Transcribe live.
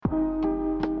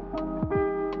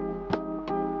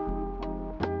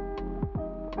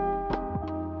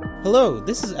Hello,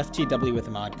 this is FTW with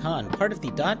Imad Khan, part of the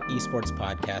Esports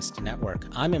Podcast Network.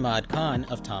 I'm Imad Khan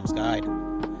of Tom's Guide.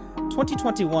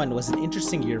 2021 was an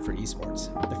interesting year for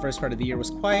esports. The first part of the year was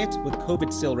quiet, with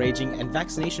COVID still raging and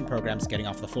vaccination programs getting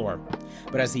off the floor.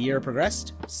 But as the year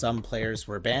progressed, some players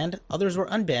were banned, others were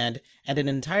unbanned, and an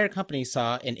entire company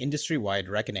saw an industry-wide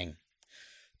reckoning.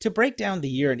 To break down the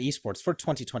year in esports for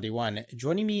 2021,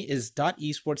 joining me is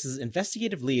Esports'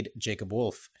 investigative lead, Jacob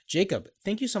Wolf. Jacob,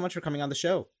 thank you so much for coming on the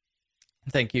show.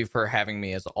 Thank you for having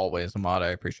me as always, Ahmad. I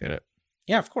appreciate it.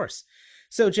 Yeah, of course.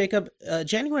 So, Jacob,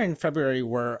 January and February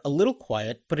were a little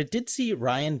quiet, but it did see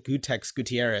Ryan Gootecks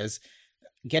Gutierrez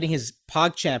getting his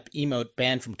PogChamp emote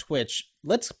banned from Twitch.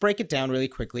 Let's break it down really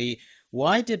quickly.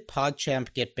 Why did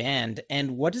PogChamp get banned,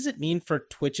 and what does it mean for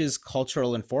Twitch's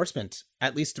cultural enforcement,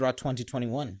 at least throughout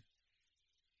 2021?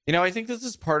 I think this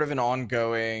is part of an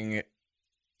ongoing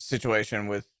situation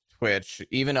with Twitch,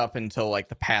 even up until like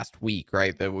the past week,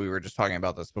 right? That we were just talking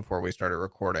about this before we started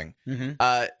recording.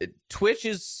 Twitch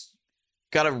has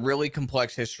got a really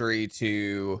complex history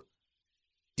to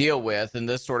deal with, and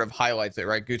this sort of highlights it,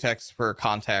 right? Gootecks, for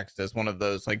context, is one of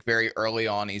those like very early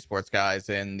on esports guys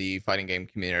in the fighting game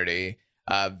community,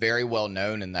 very well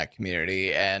known in that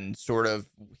community, and sort of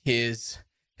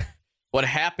what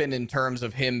happened in terms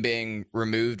of him being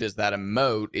removed as that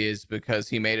emote is because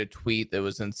he made a tweet that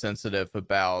was insensitive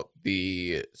about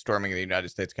the storming of the United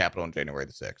States Capitol on January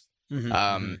the 6th.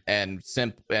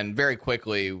 And very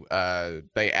quickly,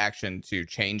 they actioned to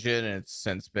change it, and it's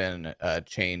since been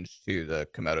changed to the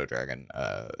Komodo dragon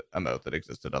emote that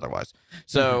existed otherwise.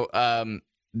 So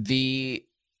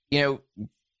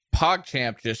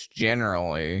PogChamp just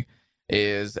generally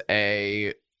is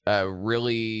a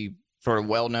really sort of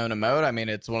well-known emote. I mean,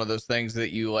 it's one of those things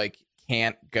that you like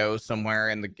can't go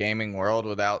somewhere in the gaming world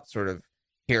without sort of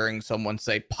hearing someone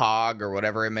say Pog or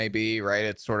whatever it may be, right?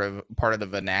 It's sort of part of the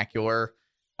vernacular.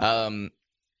 But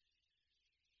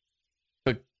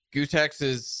Gootecks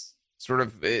is sort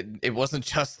of it wasn't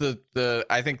just the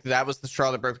I think that was the straw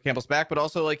that broke the camel's back, but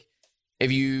also like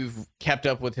if you've kept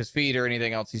up with his feed or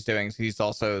anything else he's doing, he's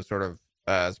also sort of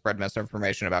spread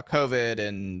misinformation about COVID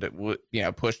and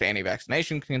pushed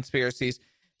anti-vaccination conspiracies,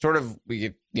 sort of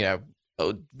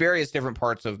various different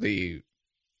parts of the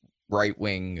far right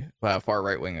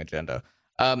wing agenda.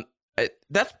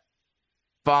 That's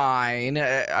fine.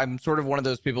 I'm sort of one of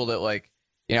those people that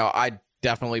I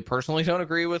definitely personally don't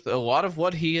agree with a lot of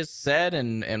what he has said,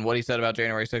 and what he said about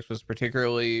January 6th was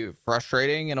particularly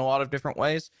frustrating in a lot of different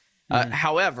ways.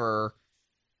 However,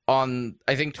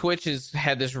 I think Twitch has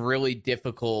had this really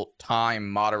difficult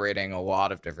time moderating a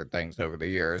lot of different things over the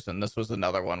years, and this was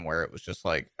another one where it was just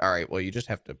like, all right, well, you just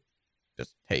have to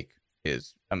just take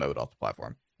his emote off the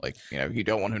platform. Like, you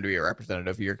don't want him to be a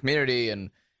representative of your community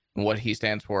and what he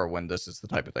stands for when this is the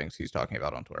type of things he's talking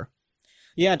about on Twitter.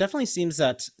 Yeah, it definitely seems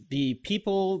that the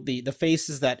people, the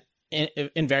faces that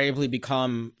invariably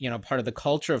become, part of the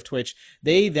culture of Twitch,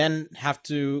 they then have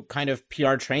to kind of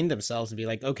PR train themselves and be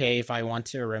like, okay, if I want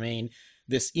to remain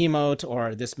this emote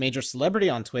or this major celebrity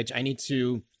on Twitch, I need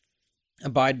to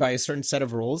abide by a certain set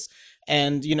of rules.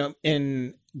 And,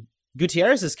 in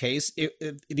Gutierrez's case,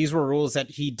 these were rules that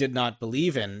he did not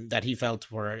believe in, that he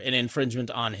felt were an infringement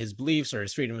on his beliefs or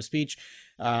his freedom of speech,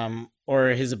 or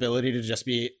his ability to just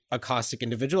be a caustic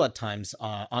individual at times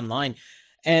online.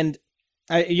 And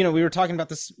we were talking about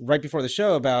this right before the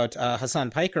show about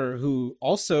Hassan Piker, who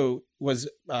also was,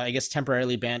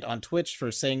 temporarily banned on Twitch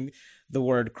for saying the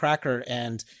word cracker,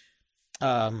 and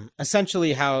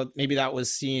essentially how maybe that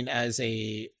was seen as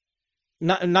a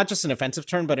not just an offensive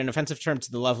term, but an offensive term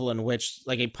to the level in which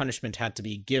like a punishment had to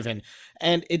be given.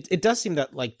 And it does seem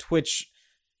that like Twitch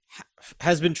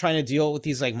has been trying to deal with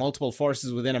these like multiple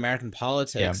forces within American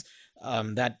politics,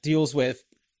 that deals with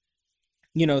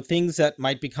things that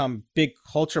might become big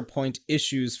culture point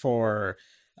issues for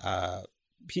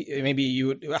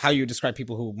maybe how you describe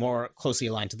people who more closely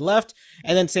align to the left,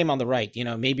 and then same on the right.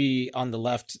 Maybe on the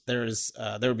left there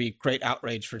would be great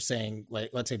outrage for saying, like,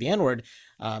 let's say the N-word,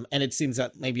 and it seems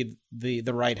that maybe the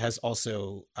right has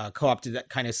also co-opted that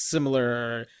kind of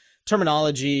similar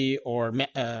terminology or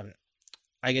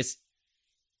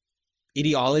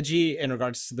ideology in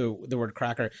regards to the word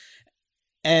cracker.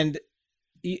 And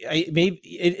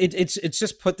it's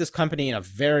just put this company in a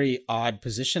very odd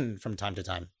position from time to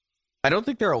time. I don't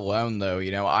think they're alone, though.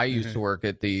 I used to work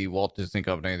at the Walt Disney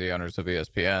Company, the owners of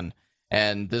ESPN,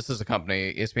 and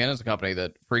ESPN is a company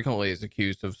that frequently is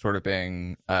accused of sort of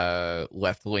being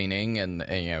left-leaning,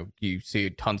 and you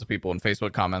see tons of people in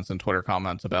Facebook comments and Twitter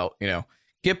comments about,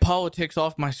 get politics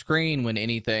off my screen when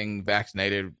anything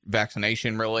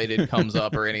vaccination related comes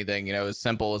up, or anything, as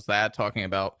simple as that, talking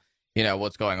about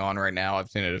what's going on right now. I've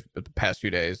seen it the past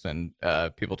few days, and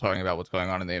people talking about what's going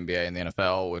on in the NBA and the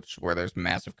NFL, where there's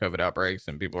massive COVID outbreaks,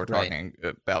 and people are talking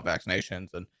about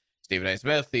vaccinations. And Stephen A.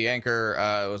 Smith, the anchor,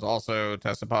 was also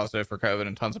tested positive for COVID,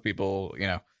 and tons of people,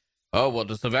 oh, well,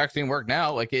 does the vaccine work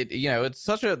now? Like it's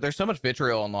there's so much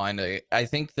vitriol online. I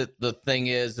think that the thing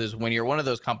is when you're one of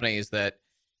those companies that,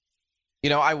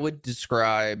 I would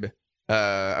describe like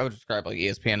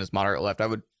ESPN as moderate left. I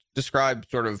would describe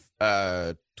sort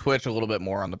of Twitch a little bit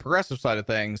more on the progressive side of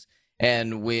things.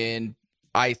 And when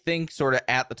I think sort of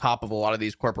at the top of a lot of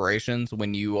these corporations,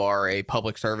 when you are a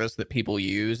public service that people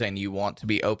use and you want to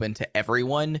be open to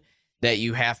everyone, that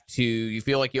you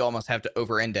feel like you almost have to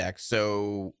over-index.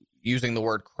 So using the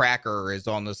word cracker is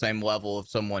on the same level of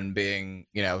someone being,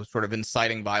 sort of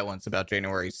inciting violence about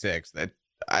January 6th. That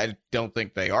I don't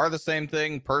think they are the same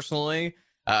thing personally.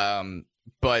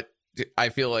 But I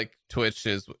feel like Twitch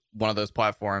is one of those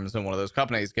platforms and one of those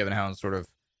companies, given how sort of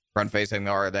front-facing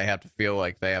they are, they have to feel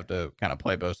like they have to kind of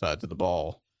play both sides of the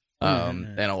ball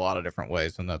in a lot of different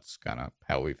ways. And that's kind of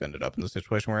how we've ended up in the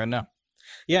situation we're in now.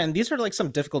 Yeah, and these are like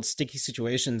some difficult, sticky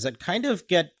situations that kind of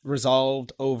get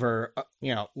resolved over,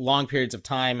 long periods of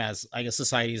time as, I guess,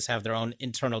 societies have their own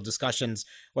internal discussions,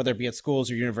 whether it be at schools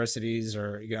or universities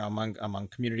or, among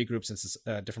community groups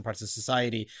in different parts of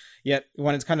society. Yet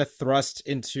when it's kind of thrust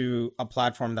into a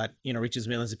platform that, reaches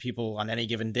millions of people on any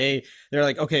given day, they're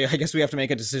like, okay, I guess we have to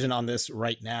make a decision on this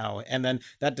right now. And then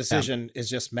that decision is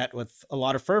just met with a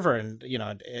lot of fervor. And,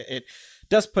 it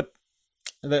does put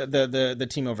the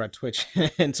team over at Twitch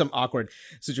in some awkward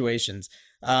situations.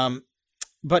 But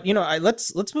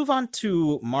let's move on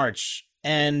to March,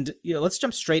 and let's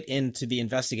jump straight into the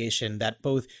investigation that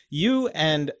both you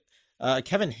and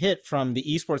Kevin Hitt from the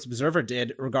Esports Observer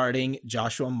did regarding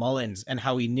Joshua Mullins and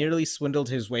how he nearly swindled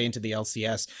his way into the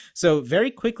LCS. So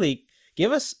very quickly,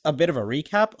 give us a bit of a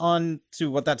recap on to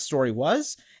what that story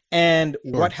was and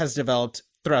what has developed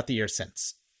throughout the year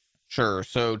since. Sure.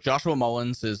 So Joshua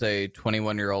Mullins is a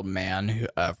 21-year-old man who,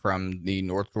 from the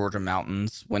North Georgia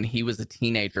mountains. When he was a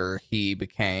teenager, he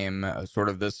became sort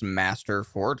of this master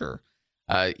forger.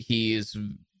 He's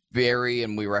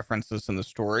and we reference this in the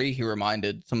story, he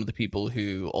reminded some of the people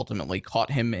who ultimately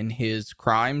caught him in his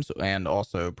crimes and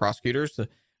also prosecutors,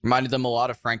 reminded them a lot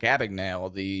of Frank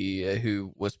Abagnale,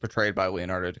 who was portrayed by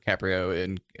Leonardo DiCaprio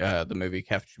in the movie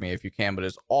Catch Me If You Can, but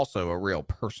is also a real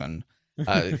person.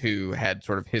 Who had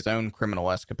sort of his own criminal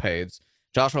escapades.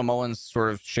 Joshua Mullins sort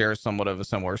of shares somewhat of a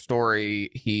similar story.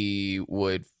 He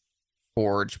would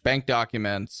forge bank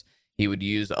documents. He would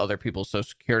use other people's social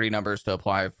security numbers to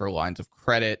apply for lines of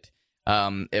credit.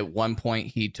 At one point,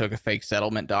 he took a fake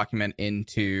settlement document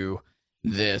into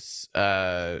this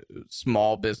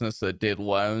small business that did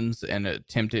loans and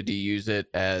attempted to use it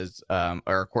as or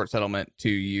a court settlement to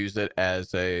use it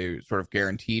as a sort of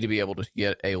guarantee to be able to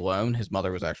get a loan. His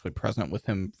mother was actually present with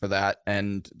him for that.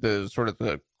 And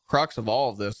the crux of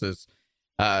all of this is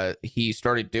he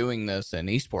started doing this in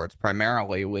esports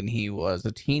primarily when he was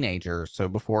a teenager. So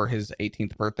before his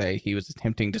 18th birthday, he was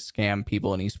attempting to scam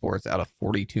people in esports out of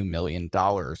 $42 million,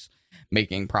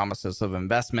 making promises of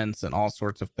investments and all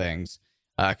sorts of things.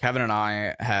 Kevin and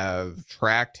I have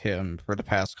tracked him for the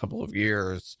past couple of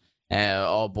years,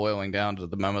 all boiling down to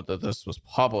the moment that this was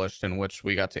published, in which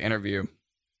we got to interview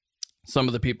some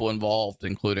of the people involved,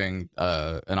 including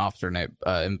an officer named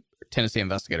Tennessee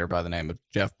investigator by the name of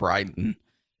Jeff Bryden,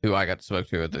 who I got to speak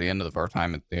to at the end of our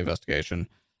time at the investigation.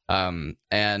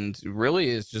 And really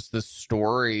is just this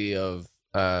story of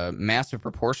massive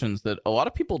proportions that a lot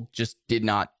of people just did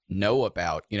not know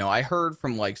about. I heard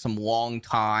from like some long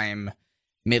time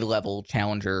mid-level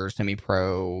challenger,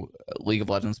 semi-pro League of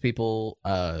Legends people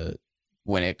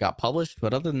when it got published.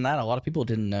 But other than that, a lot of people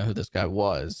didn't know who this guy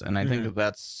was. And I think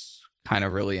that's kind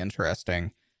of really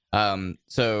interesting.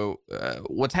 So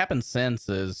what's happened since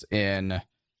is in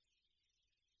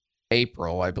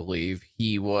April, I believe,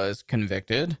 he was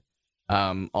convicted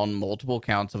on multiple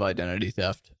counts of identity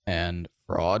theft and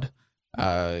fraud.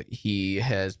 He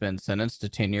has been sentenced to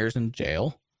 10 years in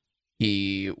jail.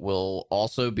 He will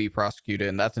also be prosecuted,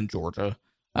 and that's in Georgia,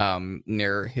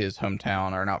 near his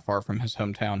hometown, or not far from his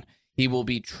hometown. He will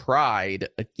be tried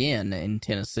again in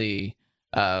Tennessee,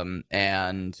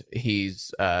 and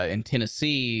he's in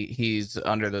Tennessee. He's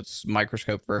under this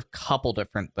microscope for a couple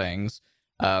different things.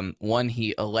 One,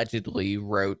 he allegedly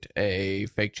wrote a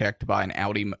fake check to buy an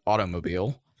Audi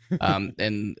automobile.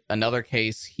 In another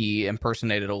case, he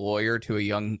impersonated a lawyer to a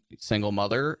young single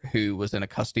mother who was in a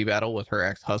custody battle with her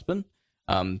ex-husband.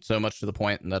 So much to the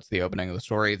point, and that's the opening of the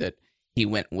story, that he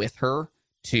went with her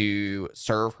to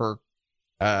serve her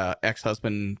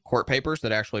ex-husband court papers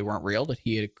that actually weren't real, that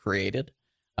he had created.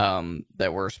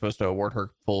 that were supposed to award her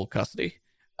full custody.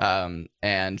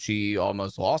 And she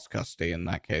almost lost custody. In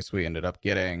that case, we ended up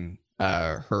getting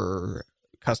her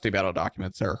custody battle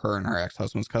documents, or her and her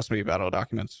ex-husband's custody battle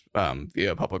documents,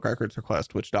 via public records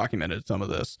request, which documented some of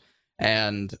this.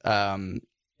 And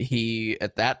he,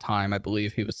 at that time, I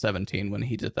believe he was 17 when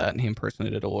he did that, and he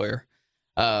impersonated a lawyer.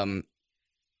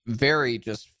 Very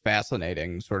just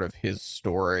fascinating, sort of his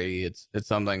story. It's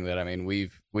something that, I mean,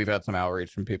 we've had some outreach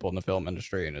from people in the film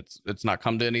industry, and it's not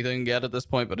come to anything yet at this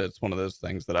point, but it's one of those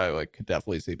things that I like could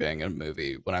definitely see being in a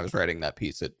movie. When I was writing that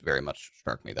piece, it very much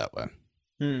struck me that way.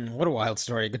 What a wild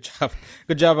story. Good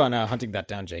job on hunting that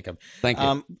down, Jacob. Thank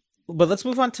you. But let's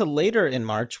move on to later in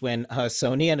March, when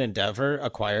Sony and Endeavor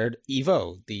acquired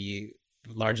Evo, the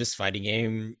largest fighting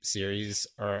game series,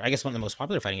 or I guess one of the most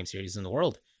popular fighting game series in the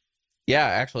world. Yeah,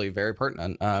 actually very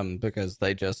pertinent, because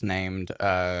they just named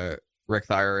Rick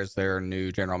Thayer as their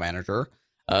new general manager.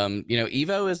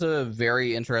 Evo is a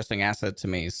very interesting asset to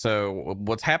me. So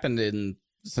what's happened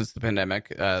since the pandemic,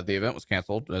 the event was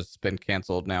canceled. It's been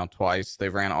canceled now twice.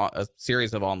 They've ran a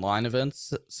series of online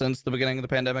events since the beginning of the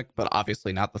pandemic, but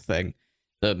obviously not the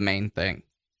main thing.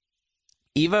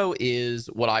 Evo is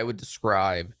what I would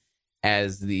describe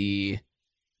as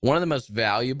one of the most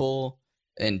valuable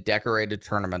and decorated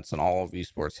tournaments in all of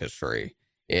esports history.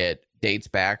 It dates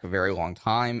back a very long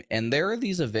time, and there are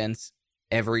these events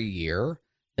every year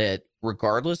that,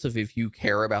 regardless of if you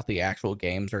care about the actual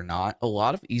games or not, a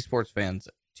lot of esports fans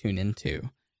tune into.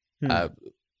 The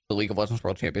League of Legends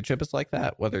World Championship is like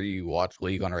that, whether you watch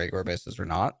League on a regular basis or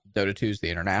not. Dota 2's The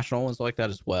International is like that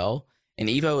as well. And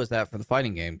Evo is that for the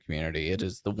fighting game community. It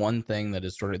is the one thing that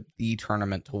is sort of the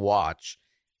tournament to watch.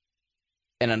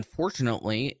 And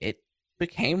unfortunately, it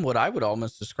became what I would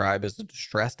almost describe as a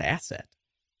distressed asset.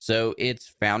 So its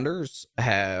founders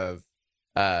have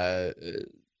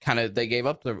they gave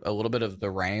up a little bit of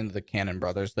the reins, the Cannon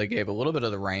brothers. They gave a little bit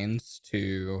of the reins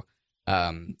to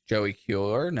Joey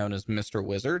Kueller, known as Mr.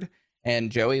 Wizard.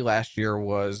 And Joey last year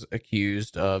was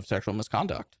accused of sexual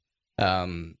misconduct.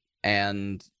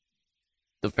 And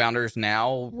the founders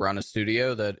now run a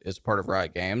studio that is part of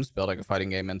Riot Games, building a fighting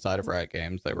game inside of Riot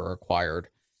Games. They were acquired.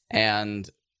 And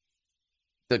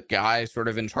the guy sort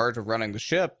of in charge of running the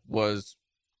ship was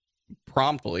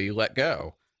promptly let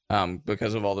go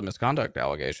because of all the misconduct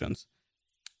allegations.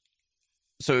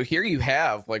 So here you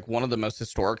have like one of the most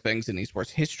historic things in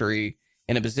esports history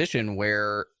in a position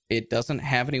where it doesn't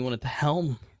have anyone at the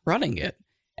helm running it.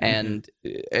 And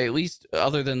at least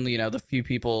other than, the few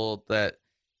people that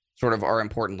sort of are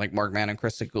important, like Mark Mann and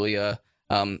Chris Siglia,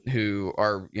 who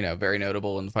are, very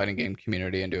notable in the fighting game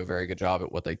community and do a very good job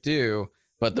at what they do,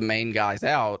 but the main guy's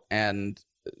out. And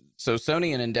so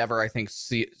Sony and Endeavor, I think,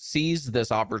 sees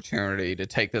this opportunity to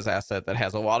take this asset that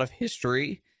has a lot of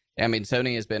history. I mean,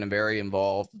 Sony has been very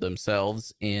involved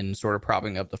themselves in sort of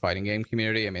propping up the fighting game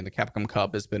community. I mean, the Capcom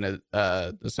Cup has been the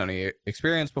Sony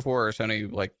experience before. Or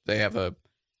Sony, like, they have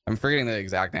I'm forgetting the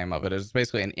exact name of it. It was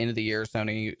basically an end of the year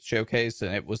Sony showcase,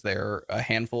 and it was there a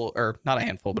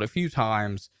few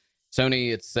times.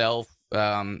 Sony itself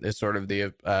is sort of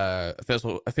the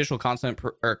official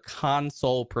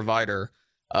console provider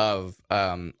of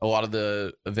a lot of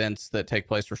the events that take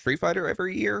place for Street Fighter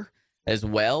every year as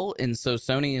well. And so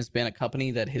Sony has been a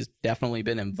company that has definitely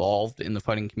been involved in the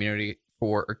fighting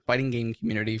game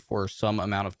community for some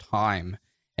amount of time.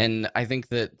 And I think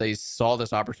that they saw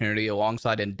this opportunity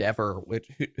alongside Endeavor,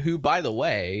 who by the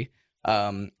way,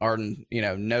 are,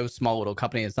 no small little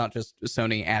company. It's not just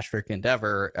Sony *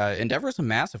 Endeavor. Endeavor is a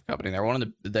massive company.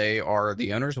 They are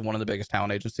the owners of one of the biggest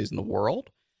talent agencies in the world.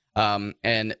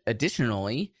 And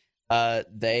additionally,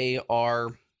 they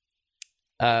are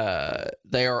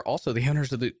also the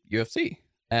owners of the UFC,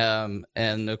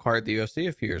 and acquired the UFC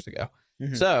a few years ago.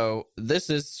 So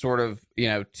this is sort of,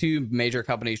 two major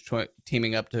companies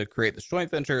teaming up to create this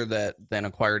joint venture that then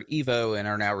acquired Evo and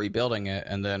are now rebuilding it.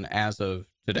 And then as of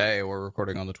today, we're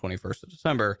recording on the 21st of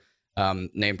December,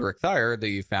 named Rick Thayer,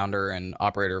 the founder and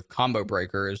operator of Combo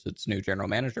Breaker, as its new general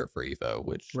manager for Evo,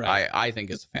 which I think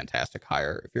is a fantastic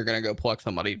hire. If you're going to go pluck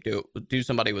somebody, do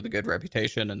somebody with a good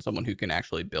reputation and someone who can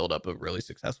actually build up a really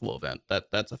successful event.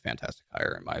 That's a fantastic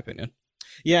hire, in my opinion.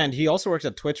 Yeah, and he also worked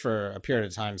at Twitch for a period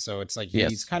of time, so it's like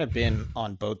he's kind of been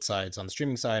on both sides, on the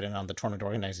streaming side and on the tournament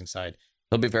organizing side.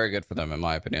 He'll be very good for them, in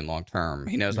my opinion, long term.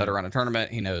 He knows how to run a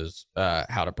tournament. He knows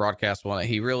how to broadcast one.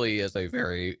 He really is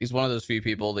he's one of those few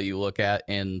people that you look at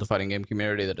in the fighting game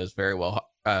community that is very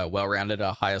well-rounded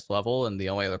at highest level. And the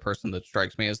only other person that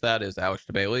strikes me as that is Alex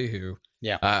DeBailey, who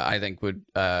I think would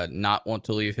not want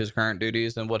to leave his current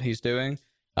duties and what he's doing.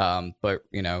 But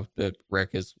Rick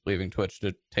is leaving Twitch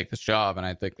to take this job, and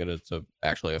I think that it's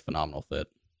actually a phenomenal fit.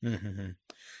 Mm-hmm.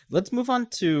 Let's move on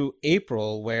to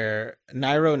April, where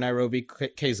Nairobi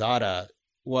Quezada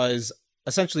was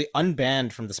essentially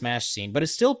unbanned from the Smash scene, but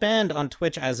is still banned on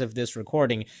Twitch as of this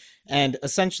recording. And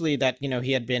essentially, that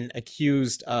he had been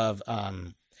accused of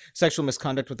sexual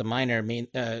misconduct with a minor,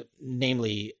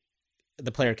 namely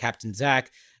the player Captain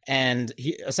Zack. And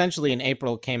he essentially in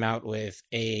April came out with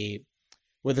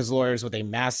his lawyers with a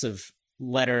massive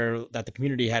letter that the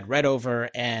community had read over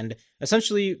and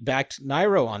essentially backed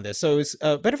Nairo on this. So it's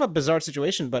a bit of a bizarre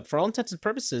situation, but for all intents and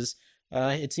purposes,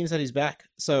 it seems that he's back.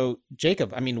 So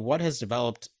Jacob, I mean, what has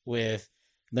developed with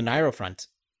the Nairo front?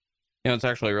 It's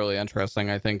actually really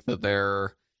interesting. I think that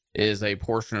there is a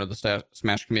portion of the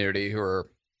Smash community who are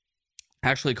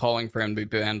actually calling for him to be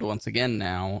banned once again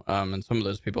now. And some of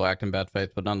those people act in bad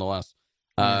faith, but nonetheless,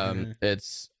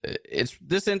 it's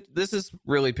this is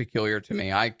really peculiar to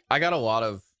me. I got a lot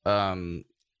of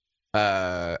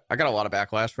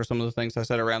backlash for some of the things I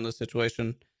said around this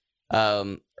situation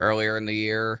earlier in the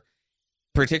year,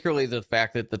 particularly the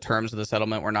fact that the terms of the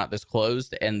settlement were not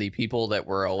disclosed, and the people that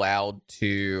were allowed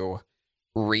to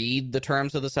read the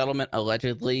terms of the settlement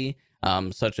allegedly,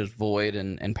 such as Void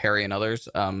and Perry and others,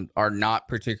 are not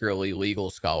particularly legal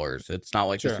scholars. It's not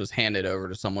like this was handed over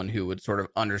to someone who would sort of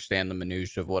understand the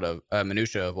minutia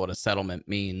of what a settlement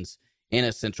means in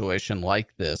a situation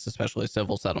like this, especially a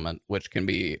civil settlement, which can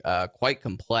be quite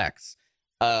complex.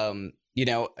 I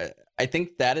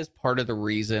think that is part of the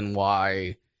reason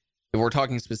why, if we're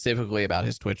talking specifically about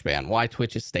his Twitch ban, why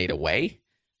Twitch has stayed away.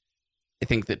 I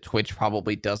think that Twitch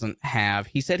probably doesn't have...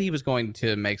 He said he was going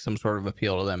to make some sort of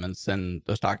appeal to them and send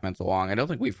those documents along. I don't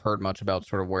think we've heard much about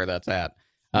sort of where that's at.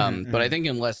 But I think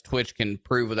unless Twitch can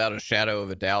prove without a shadow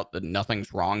of a doubt that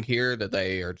nothing's wrong here, that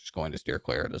they are just going to steer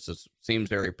clear. Seems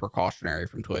very precautionary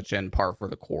from Twitch and par for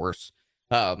the course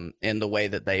in the way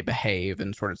that they behave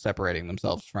and sort of separating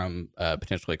themselves from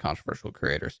potentially controversial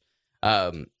creators.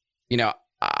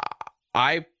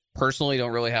 I personally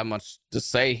don't really have much to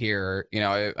say here.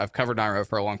 I've covered Nairo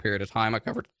for a long period of time. I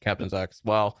covered Captain Zack as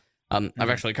well. I've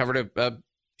actually covered a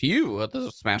few of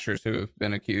the Smashers who have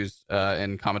been accused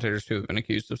and commentators who have been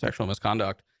accused of sexual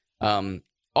misconduct. All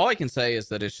I can say is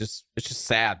that it's just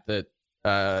sad that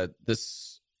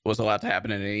this was allowed to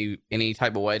happen in any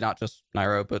type of way, not just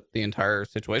Nairo, but the entire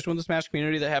situation with the Smash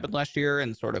community that happened last year,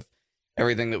 and sort of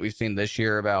everything that we've seen this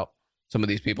year about some of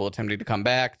these people attempting to come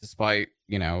back despite,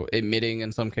 admitting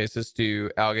in some cases to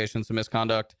allegations of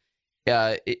misconduct.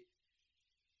 To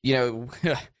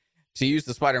use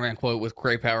the Spider-Man quote, with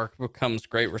great power comes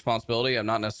great responsibility. I'm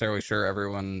not necessarily sure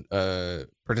everyone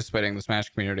participating in the Smash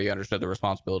community understood the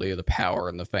responsibility of the power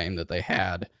and the fame that they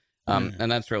had.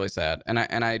 And that's really sad. And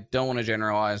I don't want to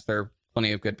generalize. There are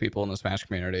plenty of good people in the Smash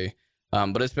community.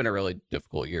 But it's been a really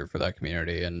difficult year for that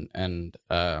community. And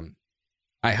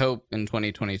I hope in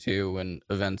 2022, when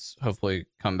events hopefully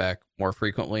come back more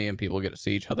frequently and people get to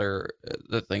see each other,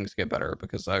 that things get better,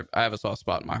 because I have a soft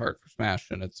spot in my heart for Smash,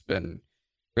 and it's been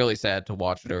really sad to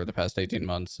watch it over the past 18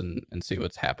 months and see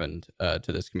what's happened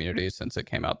to this community since it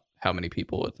came out, how many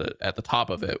people at the top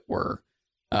of it were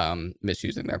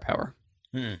misusing their power.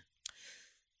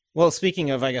 Well,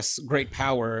 speaking of, I guess, great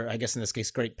power, I guess in this case,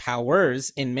 great powers,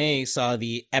 in May saw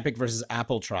the Epic versus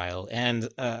Apple trial. And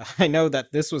I know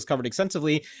that this was covered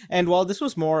extensively. And while this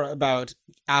was more about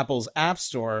Apple's App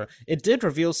Store, it did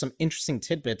reveal some interesting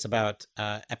tidbits about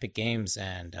Epic Games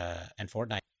and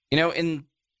Fortnite. In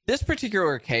this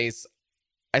particular case,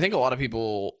 I think a lot of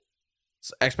people's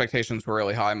expectations were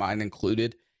really high, mine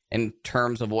included, in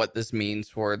terms of what this means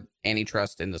for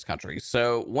antitrust in this country.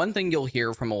 So one thing you'll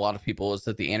hear from a lot of people is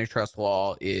that the antitrust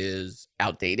law is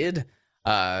outdated,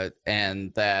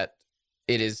 and that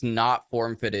it is not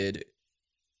form-fitted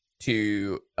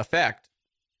to affect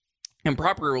and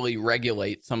properly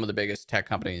regulate some of the biggest tech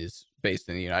companies based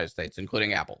in the United States,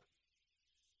 including Apple.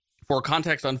 For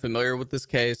context unfamiliar with this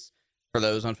case, for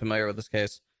those unfamiliar with this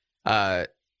case, end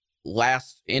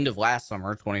of last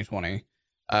summer, 2020,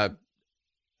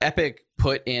 Epic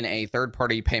put in a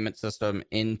third-party payment system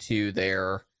into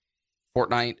their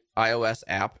Fortnite iOS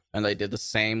app, and they did the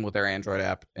same with their Android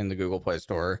app in the Google Play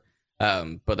Store,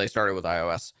 but they started with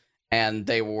iOS. And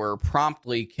they were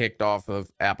promptly kicked off of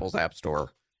Apple's App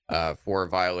Store for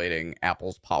violating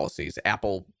Apple's policies.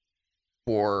 Apple,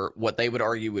 for what they would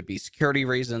argue would be security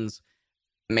reasons,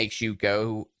 makes you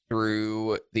go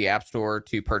through the App Store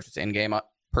to purchase in-game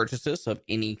purchases of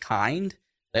any kind.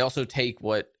 They also take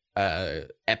what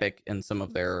Epic and some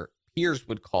of their peers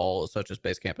would call, such as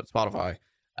Basecamp and Spotify,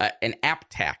 an app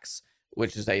tax,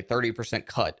 which is a 30%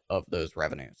 cut of those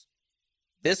revenues.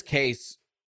 This case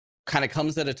kind of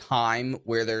comes at a time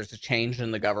where there's a change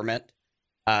in the government.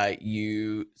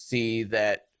 You see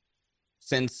that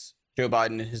since Joe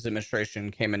Biden and his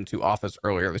administration came into office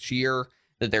earlier this year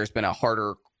that there's been a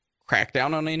harder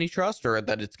crackdown on antitrust, or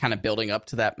that it's kind of building up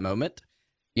to that moment.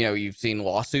 You know, you've seen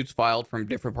lawsuits filed from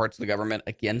different parts of the government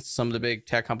against some of the big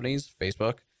tech companies,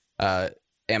 Facebook,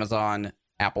 Amazon,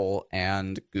 Apple,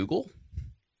 and Google.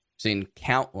 Seen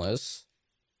countless,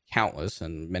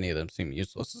 and many of them seem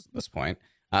useless at this point,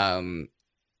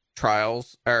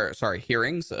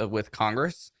 hearings with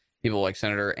Congress. People like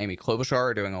Senator Amy Klobuchar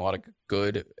are doing a lot of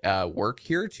good work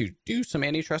here to do some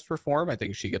antitrust reform. I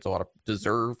think she gets a lot of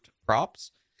deserved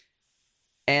props.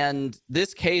 And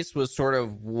this case was sort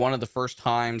of one of the first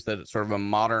times that it's sort of a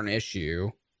modern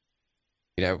issue.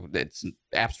 You know,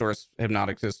 app stores have not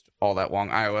existed all that long.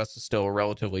 iOS is still a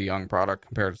relatively young product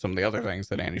compared to some of the other things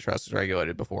that antitrust has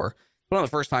regulated before. One of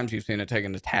the first times you've seen it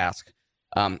taken to task.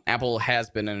 Apple has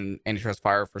been in antitrust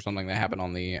fire for something that happened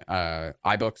on the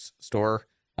iBooks store.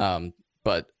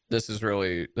 But this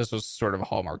was sort of a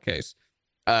hallmark case.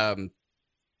 Along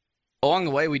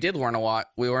the way, we did learn a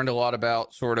lot. We learned a lot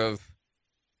about sort of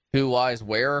who lies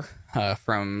where,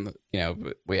 from, you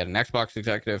know, we had an Xbox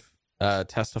executive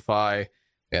testify.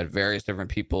 We had various different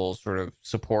people sort of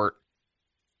support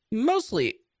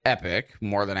mostly Epic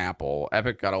more than Apple.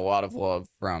 Epic got a lot of love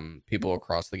from people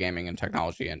across the gaming and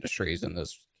technology industries in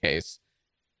this case.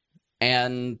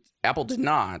 And Apple did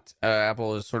not.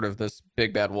 Apple is sort of this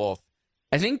big bad wolf.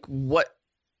 I think what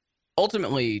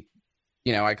ultimately,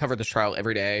 you know, I covered this trial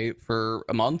every day for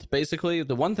a month, basically.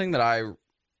 The one thing that I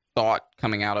thought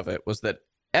coming out of it was that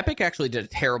Epic actually did a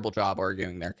terrible job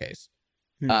arguing their case.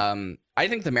 I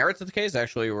think the merits of the case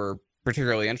actually were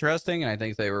particularly interesting, and I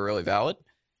think they were really valid.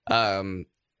 And,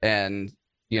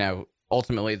 you know,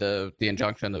 ultimately the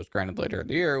injunction that was granted later in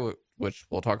the year, which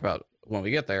we'll talk about when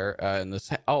we get there in this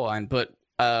outline, but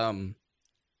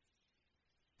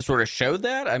sort of showed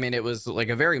that. I mean, it was like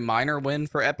a very minor win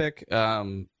for Epic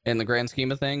in the grand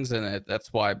scheme of things, and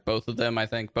that's why both of them, I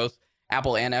think, both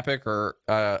Apple and Epic are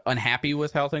unhappy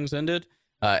with how things ended.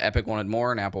 Epic wanted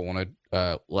more, and Apple wanted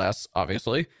less,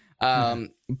 obviously.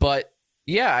 But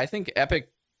yeah, I think Epic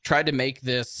tried to make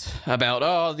this about,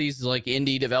 oh, these like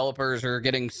indie developers are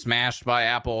getting smashed by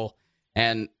Apple,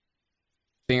 and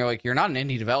you're like, you're not an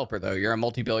indie developer though. You're a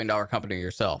multi-billion-dollar company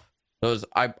yourself.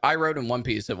 I wrote in one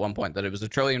piece at one point that it was $1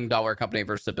 trillion company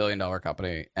versus $1 billion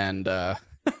company, and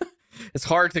it's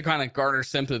hard to kind of garner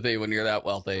sympathy when you're that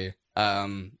wealthy.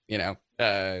 You know,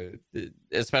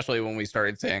 especially when we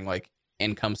started saying like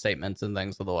income statements and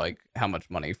things of the like how much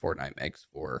money Fortnite makes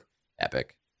for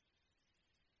Epic.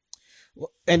 Well,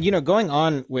 and, you know, going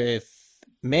on with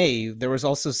May, there was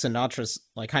also Sinatra's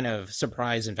like kind of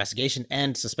surprise investigation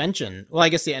and suspension. Well, I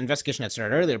guess the investigation had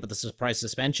started earlier, but the surprise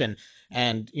suspension.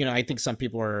 And, you know, I think some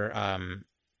people were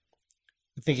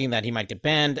thinking that he might get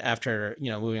banned after,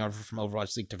 you know, moving over from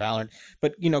Overwatch League to Valorant.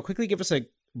 But, you know, quickly give us a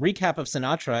recap of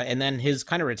Sinatra and then his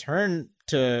kind of return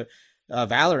to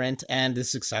Valorant and the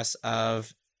success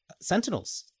of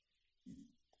Sentinels.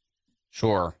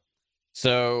 Sure.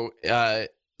 So,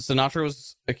 Sinatra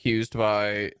was accused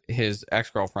by his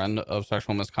ex-girlfriend of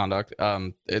sexual misconduct.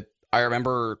 I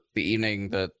remember the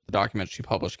evening that the document she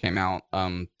published came out.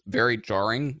 Very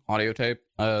jarring audio tape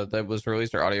that was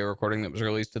released, or audio recording that was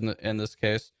released in this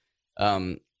case.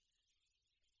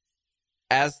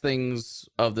 As things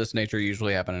of this nature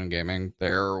usually happen in gaming,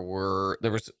 there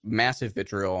was massive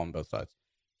vitriol on both sides.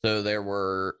 So there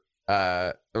was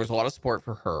a lot of support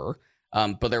for her,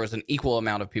 but there was an equal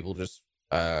amount of people just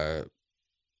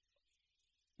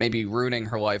maybe ruining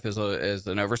her life is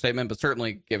an overstatement, but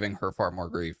certainly giving her far more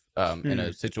grief in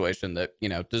a situation that, you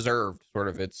know, deserved sort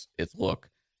of its look.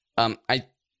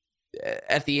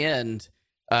 At the end,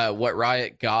 what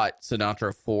Riot got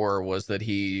Sinatra for was that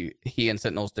he and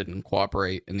Sentinels didn't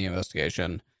cooperate in the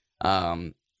investigation.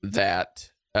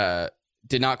 That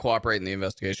did not cooperate in the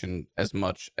investigation as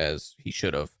much as he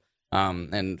should have,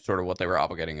 and sort of what they were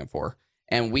obligating him for.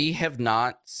 And we have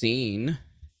not seen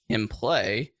him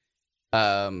play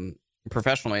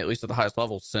professionally, at least at the highest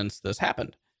level, since this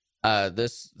happened.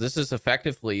 This has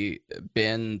effectively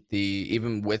been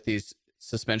even with these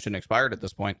suspension expired at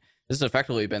this point, this has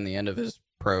effectively been the end of his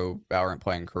pro Valorant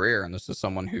playing career. And this is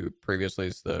someone who previously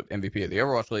is the MVP of the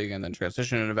Overwatch League and then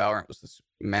transitioned into Valorant, was this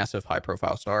massive high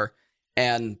profile star.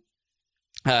 And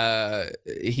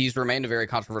he's remained a very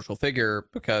controversial figure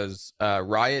because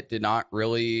Riot did not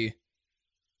really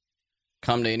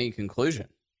come to any conclusion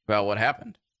about what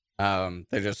happened.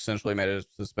 They just essentially made a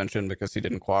suspension because he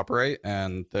didn't cooperate,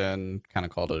 and then kind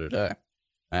of called it a day.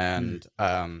 And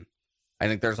I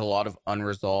think there's a lot of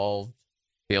unresolved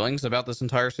feelings about this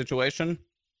entire situation.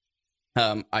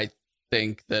 I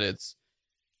think that it's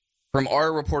From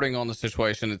our reporting on the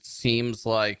situation, it seems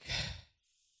like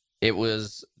it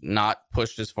was not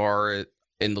pushed as far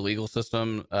in the legal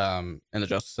system, in the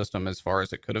justice system, as far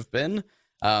as it could have been.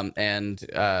 And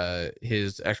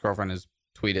his ex-girlfriend has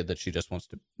tweeted that she just wants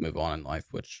to move on in life,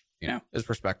 which, you know, is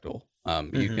respectable.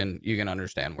 You can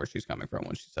understand where she's coming from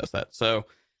when she says that. So,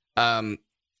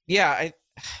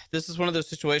 this is one of those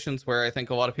situations where I think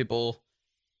a lot of people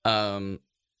are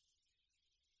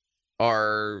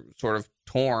sort of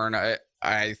torn.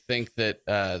 I think that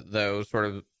though, sort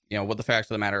of, you know, what the facts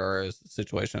of the matter are is the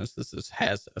situation is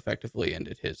has effectively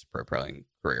ended his pro playing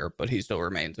career, but he still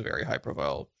remains a very high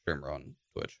profile streamer on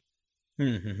Twitch.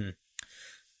 Mm-hmm.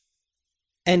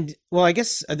 And well, I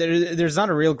guess there's not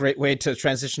a real great way to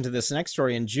transition to this next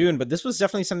story in June, but this was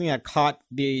definitely something that caught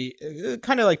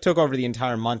kind of like took over the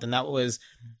entire month, and that was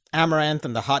Amouranth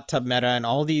and the hot tub meta and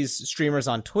all these streamers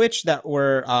on Twitch that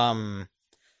were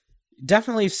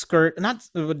definitely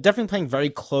playing very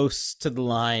close to the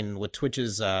line with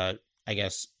Twitch's I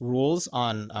guess rules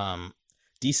on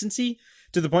decency,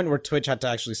 to the point where Twitch had to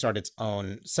actually start its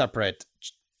own separate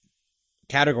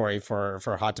category for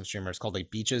hot tub streamers called like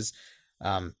beaches.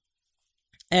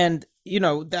 And you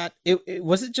know that it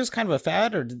was it just kind of a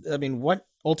fad, or what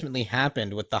ultimately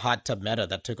happened with the hot tub meta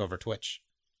that took over Twitch?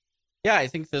 Yeah, I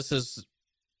think this is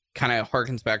kind of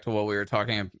harkens back to what we were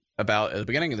talking about at the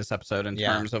beginning of this episode in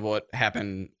terms of what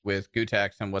happened with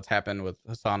Gootecks and what's happened with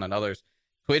Hasan and others.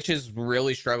 Twitch is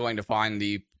really struggling to find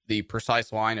the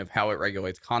precise line of how it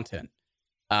regulates content.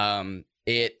 In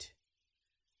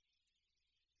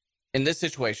this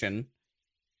situation,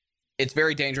 it's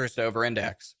very dangerous to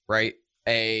over-index, right?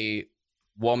 A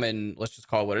woman, let's just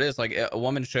call it what it is, like a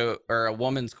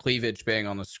woman's cleavage being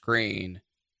on the screen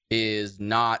is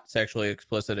not sexually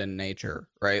explicit in nature,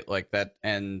 right? Like that,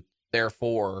 and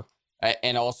therefore,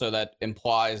 and also that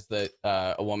implies that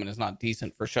a woman is not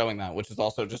decent for showing that, which is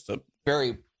also just a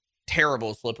very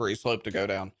terrible slippery slope to go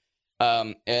down.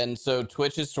 And so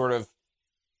Twitch has sort of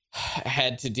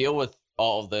had to deal with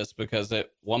all of this because at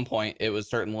one point it was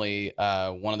certainly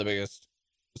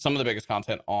some of the biggest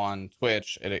content on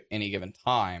Twitch at any given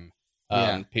time.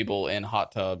 People in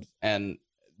hot tubs, and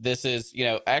this is, you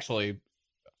know, actually,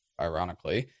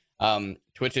 ironically,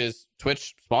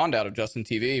 Twitch spawned out of Justin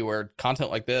TV, where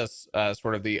content like this,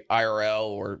 sort of the IRL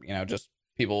or, you know, just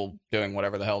people doing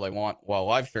whatever the hell they want while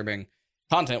live streaming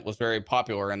content, was very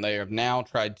popular, and they have now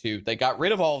they got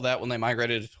rid of all of that when they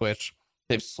migrated to Twitch.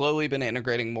 They've slowly been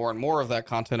integrating more and more of that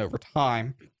content over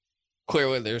time.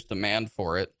 Clearly, there's demand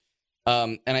for it.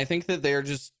 And I think that they're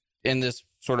just in this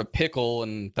sort of pickle,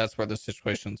 and that's where the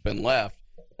situation's been left.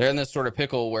 They're in this sort of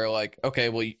pickle where, like, okay,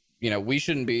 well, you know, we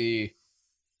shouldn't be,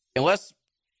 unless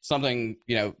something,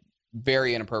 you know,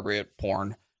 very inappropriate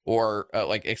porn or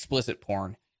like explicit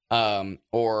porn,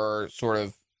 or sort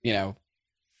of, you know,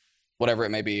 whatever it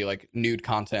may be, like nude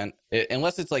content,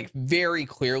 unless it's like very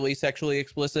clearly sexually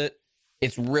explicit,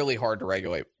 it's really hard to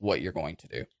regulate what you're going to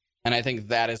do. And I think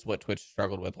that is what Twitch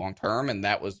struggled with long term, and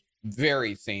that was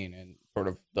very seen in sort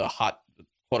of the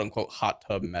quote unquote hot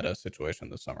tub meta situation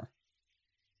this summer.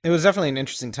 It was definitely an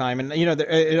interesting time, and you know,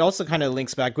 it also kind of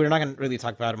links back. We're not going to really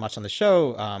talk about it much on the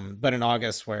show, but in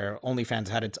August, where OnlyFans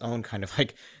had its own kind of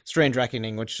like strange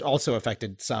reckoning, which also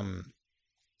affected some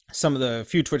of the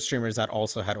few Twitch streamers that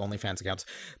also had OnlyFans accounts.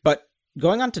 But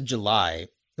going on to July,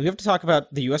 we have to talk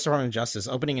about the U.S. Department of Justice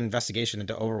opening an investigation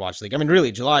into Overwatch League. I mean,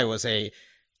 really, July was a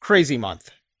crazy month.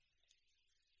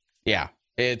 Yeah,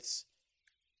 this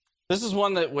is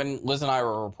one that when Liz and I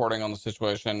were reporting on the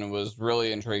situation was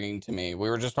really intriguing to me. We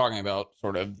were just talking about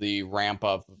sort of the ramp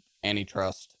up of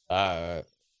antitrust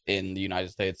in the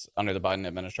United States under the Biden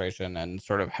administration and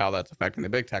sort of how that's affecting the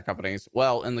big tech companies.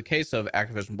 Well, in the case of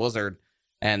Activision Blizzard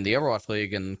and the Overwatch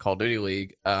League and Call of Duty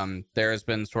League, there has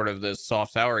been sort of this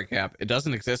soft salary cap. It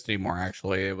doesn't exist anymore,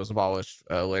 actually. It was abolished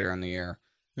later in the year.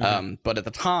 Mm-hmm. But at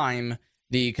the time,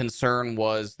 the concern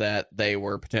was that they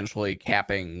were potentially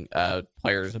capping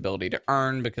players' ability to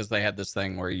earn, because they had this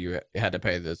thing where you had to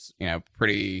pay this, you know,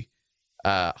 pretty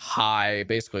high,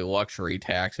 basically luxury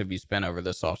tax if you spent over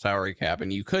the soft salary cap.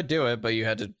 And you could do it, but you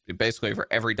had to basically, for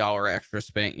every dollar extra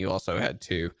spent, you also had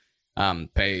to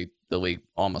pay the league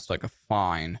almost like a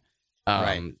fine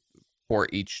for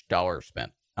each dollar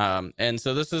spent. And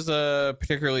so this is a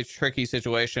particularly tricky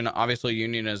situation. Obviously,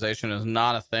 unionization is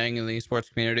not a thing in the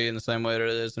esports community in the same way that it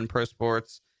is in pro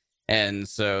sports. And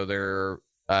so there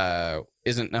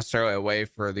isn't necessarily a way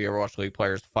for the Overwatch League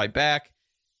players to fight back.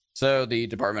 So the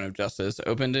Department of Justice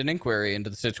opened an inquiry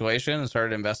into the situation and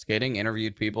started investigating,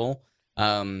 interviewed people,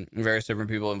 various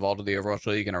different people involved with the Overwatch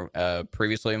League and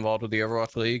previously involved with the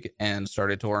Overwatch League, and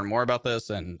started to learn more about this.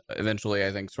 And eventually,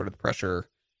 I think sort of the pressure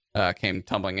came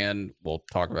tumbling in. We'll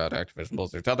talk about Activision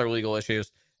Blizzard's other legal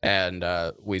issues, and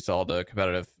we saw the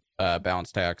competitive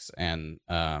balance tax and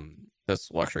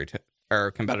this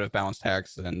or competitive balance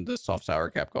tax and the soft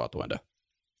salary cap go out the window.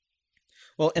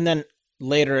 Well, and then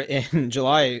later in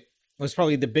July was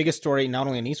probably the biggest story, not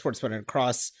only in esports but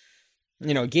across,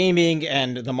 gaming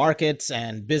and the markets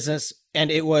and business,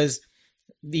 and it was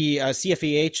the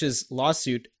CFEH's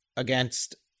lawsuit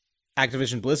against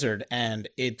Activision Blizzard and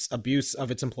its abuse of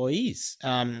its employees.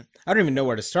 I don't even know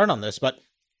where to start on this, but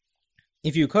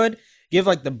if you could give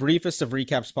like the briefest of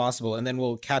recaps possible, and then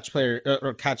we'll catch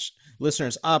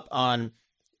listeners up on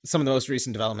some of the most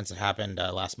recent developments that happened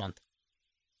last month.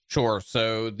 Sure.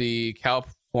 So the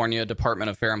California Department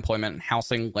of Fair Employment and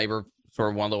Housing, labor, sort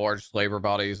of one of the largest labor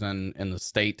bodies in the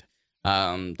state,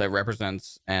 that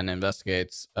represents and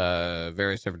investigates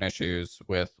various different issues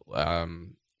with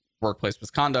workplace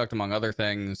misconduct, among other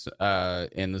things,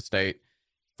 in the state,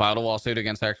 filed a lawsuit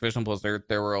against Activision Blizzard.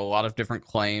 There were a lot of different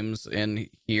claims in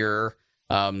here.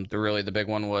 The big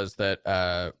one was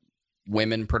that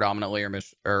women predominantly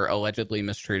are allegedly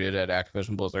mistreated at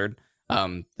Activision Blizzard.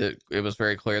 It was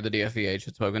very clear the DFEH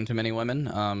had spoken to many women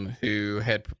who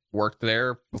had worked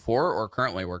there before or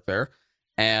currently work there.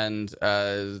 And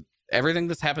everything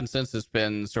that's happened since has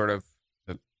been sort of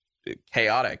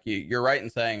chaotic. You're right in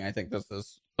saying I think this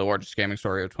is the largest gaming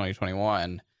story of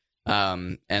 2021.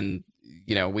 And,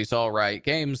 we saw Riot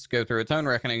Games go through its own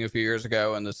reckoning a few years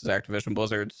ago, and this is Activision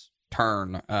Blizzard's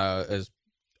turn, as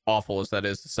awful as that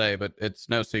is to say, but it's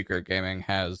no secret gaming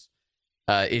has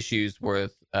issues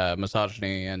with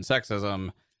misogyny and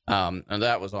sexism, and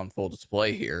that was on full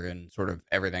display here, and sort of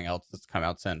everything else that's come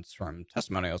out since, from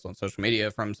testimonials on social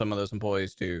media from some of those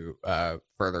employees to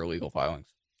further legal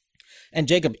filings. And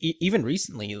Jacob, even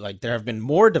recently, like there have been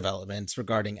more developments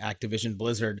regarding Activision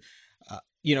Blizzard,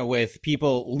 with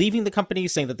people leaving the company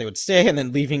saying that they would stay and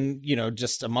then leaving,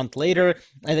 just a month later.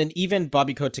 And then even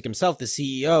Bobby Kotick himself, the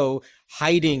CEO,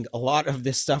 hiding a lot of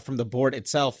this stuff from the board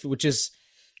itself, which is,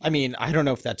 I don't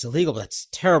know if that's illegal, but that's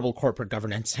terrible corporate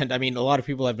governance. And a lot of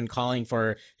people have been calling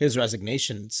for his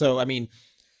resignation. So,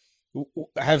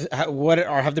 have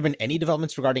there been any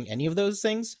developments regarding any of those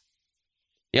things?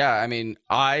 Yeah,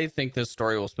 I think this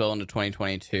story will spill into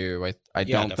 2022. I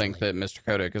don't definitely think that Mr.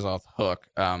 Kotick is off the hook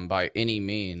by any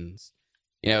means.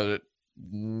 Kind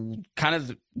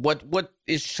of what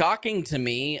is shocking to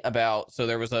me about, so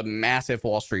there was a massive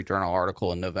Wall Street Journal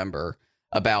article in November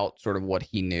about sort of what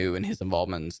he knew and his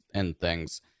involvement and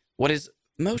things. What is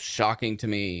most shocking to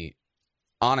me,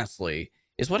 honestly,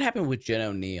 is what happened with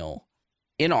Jen Oneal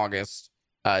in August.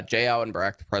 Jay Allen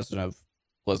Brack, the president of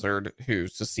Blizzard, who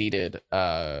succeeded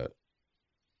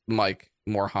Mike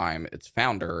Morhaime, its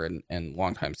founder and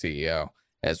longtime CEO,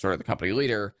 as sort of the company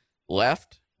leader,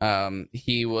 left.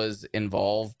 He was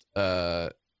involved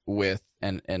with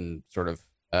and sort of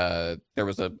there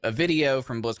was a video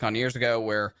from BlizzCon years ago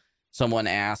where someone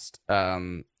asked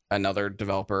another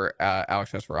developer,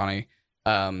 Alex Esfarani,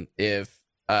 if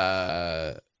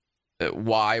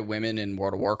why women in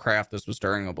World of Warcraft, this was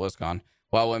during a BlizzCon,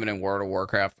 why women in World of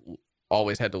Warcraft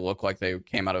always had to look like they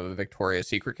came out of a Victoria's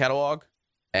Secret catalog.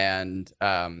 And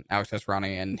Alex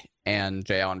Esfarani and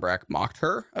Jay Allen Brack mocked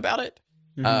her about it.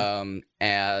 Mm-hmm.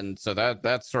 And so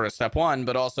that's sort of step one.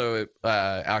 But also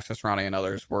Alex Esfarani and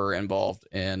others were involved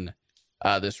in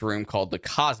this room called the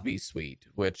Cosby Suite,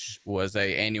 which was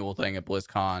a annual thing at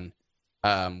BlizzCon,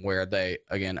 where they,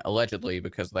 again, allegedly,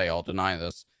 because they all deny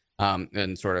this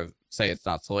and sort of say it's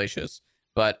not salacious,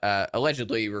 but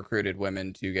allegedly recruited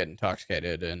women to get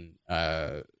intoxicated and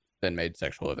then made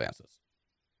sexual advances.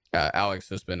 Alex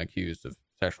has been accused of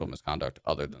sexual misconduct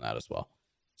other than that as well.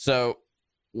 So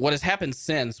what has happened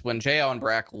since, when Jay Allen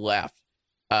Brack left,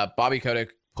 Bobby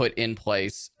Kotick put in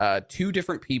place two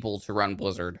different people to run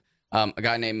Blizzard. A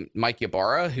guy named Mike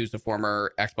Ybarra, who's a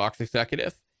former Xbox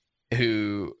executive,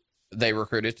 who they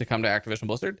recruited to come to Activision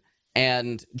Blizzard,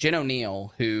 and Jen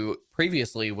Oneal, who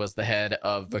previously was the head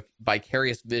of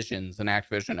Vicarious Visions, an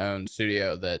Activision-owned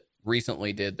studio that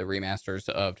recently did the remasters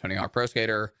of Tony Hawk Pro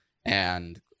Skater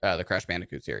and the Crash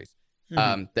Bandicoot series.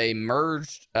 Mm-hmm. They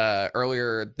merged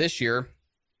earlier this year.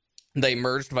 They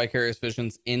merged Vicarious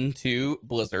Visions into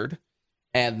Blizzard,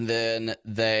 and then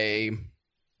they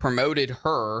promoted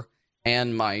her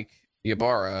and Mike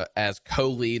Ybarra as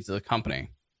co-leads of the company.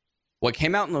 What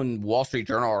came out in the Wall Street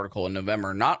Journal article in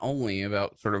November, not only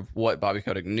about sort of what Bobby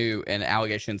Kotick knew and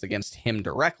allegations against him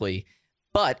directly,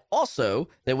 but also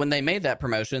that when they made that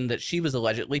promotion, that she was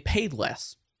allegedly paid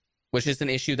less, which is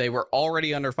an issue they were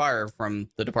already under fire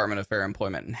from the Department of Fair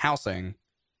Employment and Housing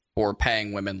for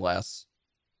paying women less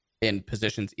in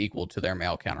positions equal to their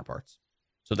male counterparts.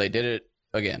 So they did it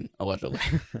again, allegedly.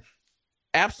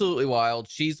 Absolutely wild.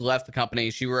 She's left the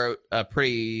company. She wrote a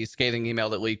pretty scathing email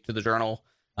that leaked to the Journal,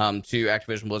 to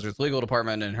Activision Blizzard's legal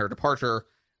department in her departure.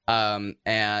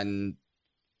 And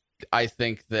I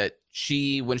think that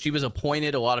when she was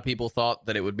appointed, a lot of people thought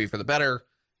that it would be for the better.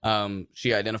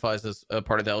 She identifies as a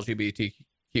part of the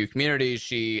LGBTQ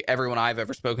community. Everyone I've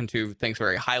ever spoken to thinks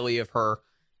very highly of her.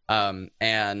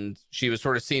 And she was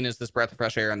sort of seen as this breath of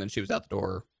fresh air, and then she was out the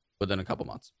door within a couple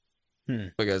months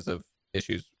because of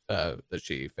issues that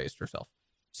she faced herself.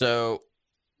 So,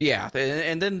 yeah,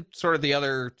 and then sort of the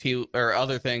other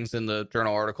things in the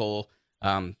Journal article.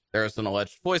 There's an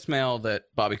alleged voicemail that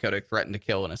Bobby Kotick threatened to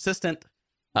kill an assistant.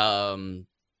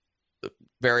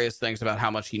 Various things about how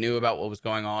much he knew about what was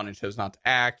going on and chose not to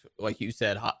act. Like you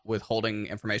said, withholding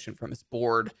information from his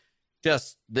board.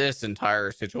 Just this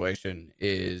entire situation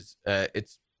is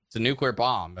it's a nuclear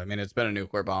bomb. I mean, it's been a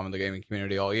nuclear bomb in the gaming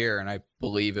community all year, and I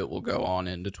believe it will go on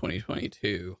into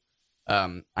 2022.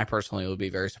 I personally would be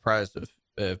very surprised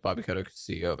if Bobby Kotick is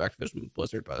CEO of Activision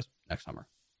Blizzard by next summer.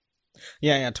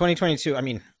 Yeah, 2022. I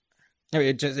mean,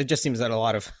 it just seems that a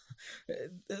lot of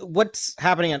what's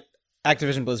happening at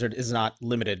Activision Blizzard is not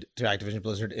limited to Activision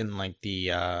Blizzard in like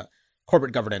the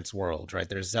corporate governance world, right?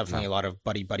 There's definitely a lot of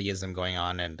buddyism going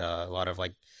on, and a lot of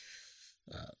like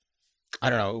I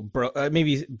don't know,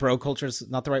 maybe bro culture is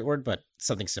not the right word, but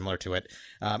something similar to it.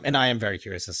 And I am very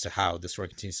curious as to how the story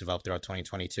continues to develop throughout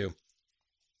 2022.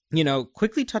 You know,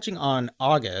 quickly touching on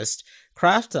August,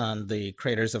 Krafton, the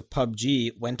creators of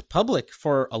PUBG, went public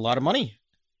for a lot of money.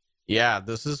 Yeah,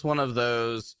 this is one of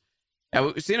those.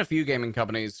 We've seen a few gaming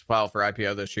companies file for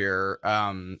IPO this year.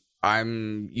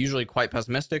 I'm usually quite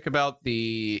pessimistic about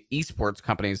the esports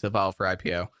companies that file for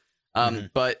IPO.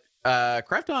 But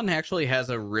Krafton actually has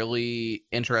a really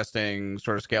interesting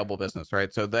sort of scalable business,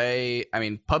 right? So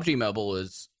PUBG Mobile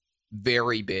is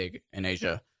very big in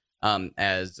Asia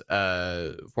as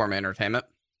a form of entertainment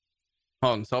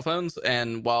on cell phones.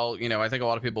 And while, I think a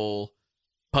lot of people,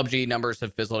 PUBG numbers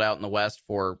have fizzled out in the West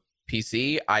for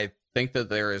PC, I think that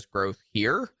there is growth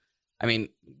here. I mean,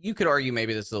 you could argue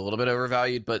maybe this is a little bit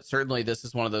overvalued, but certainly this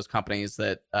is one of those companies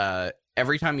that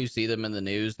every time you see them in the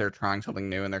news, they're trying something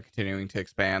new and they're continuing to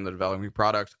expand, they're developing new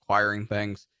products, acquiring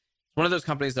things. It's one of those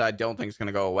companies that I don't think is going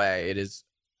to go away.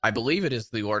 I believe it is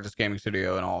the largest gaming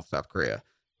studio in all of South Korea,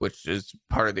 which is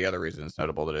part of the other reason it's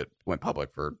notable that it went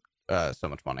public for so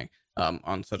much money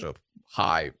on such a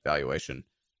high valuation.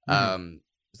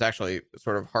 It's actually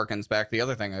sort of harkens back. The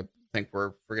other thing I think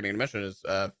we're forgetting to mention is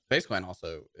FaZe Clan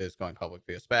also is going public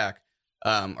via SPAC,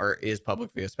 or is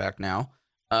public via SPAC now.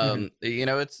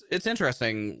 It's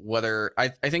interesting whether I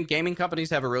think gaming companies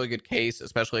have a really good case,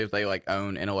 especially if they like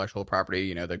own intellectual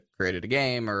property, they created a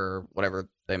game or whatever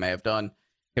they may have done,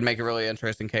 can make a really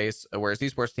interesting case. Whereas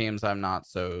esports teams, I'm not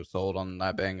so sold on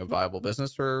that being a viable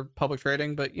business for public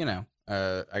trading, but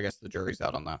I guess the jury's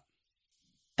out on that.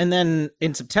 And then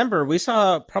in September, we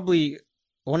saw probably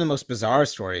one of the most bizarre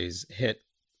stories hit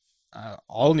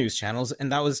all news channels,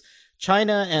 and that was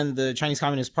China and the Chinese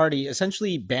Communist Party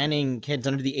essentially banning kids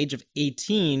under the age of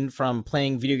 18 from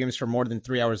playing video games for more than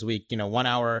 3 hours a week. 1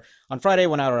 hour on Friday,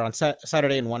 1 hour on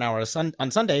Saturday, and 1 hour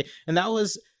on Sunday. And that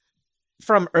was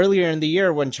from earlier in the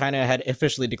year when China had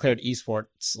officially declared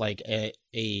esports like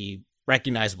a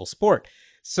recognizable sport.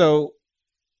 So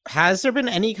has there been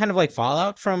any kind of like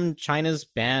fallout from China's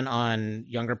ban on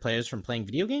younger players from playing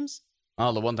video games?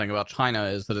 Oh, the one thing about China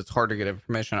is that it's hard to get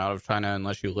information out of China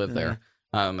unless you live there.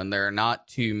 And there are not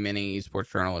too many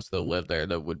esports journalists that live there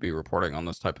that would be reporting on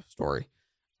this type of story.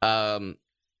 So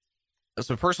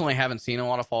personally, haven't seen a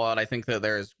lot of fallout. I think that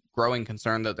there is growing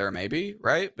concern that there may be,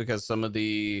 right? Because some of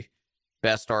the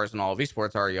best stars in all of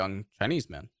esports are young Chinese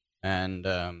men. And,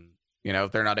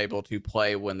 if they're not able to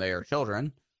play when they are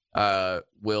children,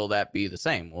 will that be the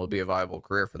same? Will it be a viable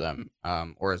career for them?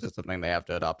 Or is it something they have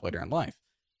to adopt later in life?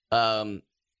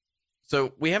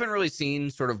 So we haven't really seen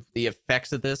sort of the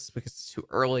effects of this because it's too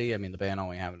early. I mean, the ban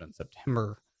only happened in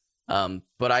September.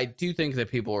 But I do think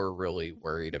that people are really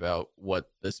worried about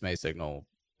what this may signal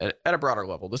at a broader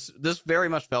level. This very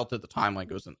much felt at the time like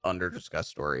it was an under-discussed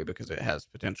story because it has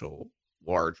potential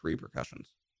large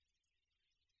repercussions.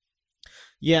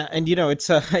 Yeah, and it's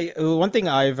one thing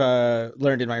I've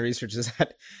learned in my research is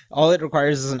that all it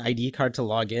requires is an ID card to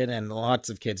log in, and lots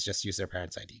of kids just use their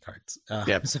parents' ID cards.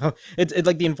 So it's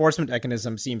like the enforcement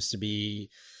mechanism seems to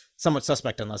be somewhat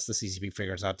suspect unless the CCP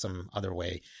figures out some other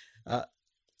way.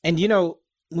 And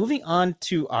moving on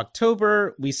to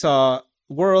October, we saw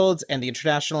Worlds and the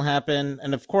International happen,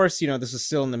 and of course, this is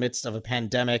still in the midst of a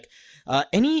pandemic.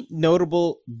 Any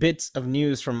notable bits of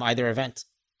news from either event?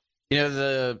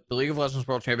 The League of Legends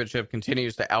World Championship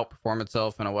continues to outperform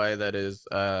itself in a way that is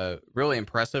really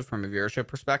impressive from a viewership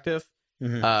perspective.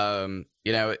 Mm-hmm.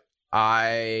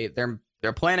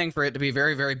 They're planning for it to be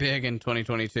very, very big in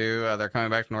 2022. They're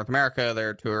coming back to North America.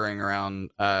 They're touring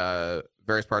around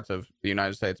various parts of the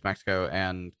United States, Mexico,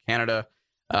 and Canada.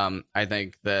 I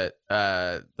think that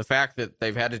the fact that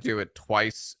they've had to do it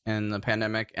twice in the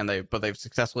pandemic, but they've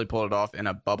successfully pulled it off in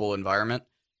a bubble environment,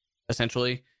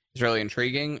 essentially, is really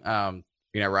intriguing.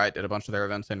 Riot did a bunch of their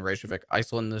events in Reykjavik,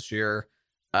 Iceland this year.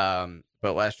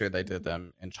 But last year they did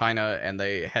them in China, and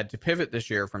they had to pivot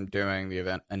this year from doing the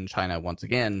event in China once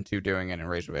again to doing it in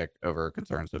Reykjavik over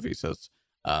concerns of visas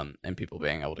and people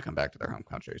being able to come back to their home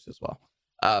countries as well.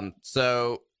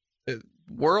 So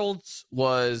Worlds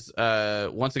was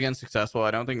once again successful.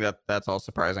 I don't think that that's all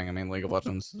surprising. I mean, League of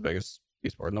Legends is the biggest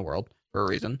esport in the world for a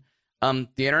reason. The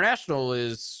international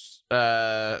is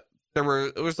there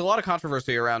was a lot of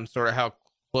controversy around sort of how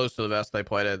close to the vest they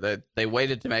played it. They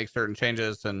waited to make certain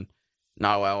changes and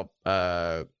not allow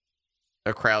a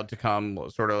crowd to come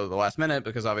sort of the last minute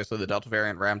because obviously the Delta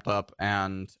variant ramped up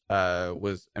and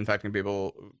was infecting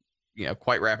people,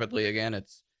 quite rapidly again.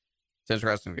 It's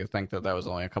interesting to think that was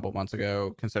only a couple months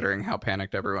ago, considering how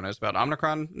panicked everyone is about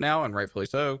Omicron now, and rightfully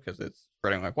so because it's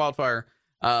spreading like wildfire.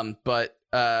 The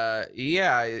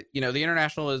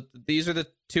international these are the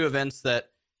two events that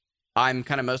I'm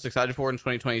kind of most excited for in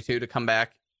 2022 to come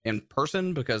back in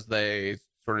person because they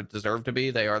sort of deserve to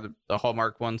be. They are the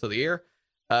hallmark ones of the year.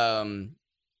 Continue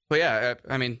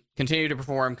to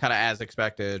perform kind of as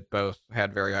expected. Both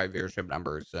had very high viewership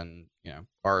numbers and,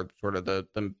 are sort of the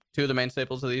two of the main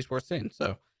staples of the esports scene.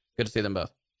 So good to see them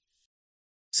both.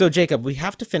 So Jacob, we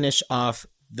have to finish off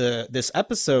this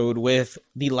episode with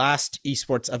the last major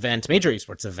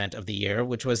esports event of the year,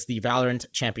 which was the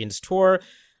Valorant Champions Tour,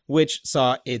 which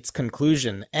saw its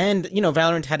conclusion. And,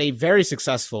 Valorant had a very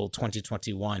successful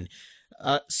 2021.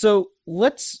 So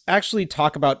let's actually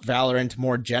talk about Valorant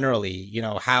more generally.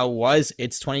 How was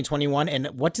its 2021 and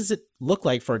what does it look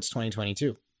like for its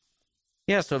 2022?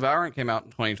 Yeah, so Valorant came out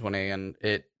in 2020 and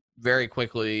it very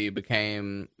quickly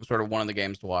became sort of one of the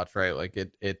games to watch, right? Like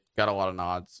it got a lot of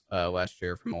nods last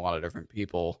year from a lot of different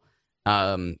people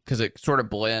because it sort of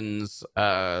blends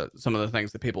some of the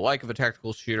things that people like of a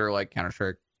tactical shooter like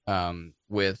Counter-Strike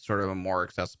with sort of a more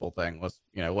accessible thing, less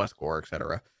gore,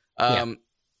 etc.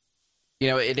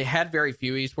 It had very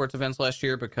few esports events last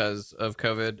year because of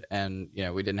COVID, and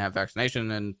we didn't have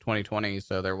vaccination in 2020,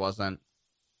 so there wasn't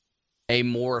a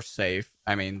more safe.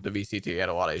 I mean, the VCT had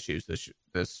a lot of issues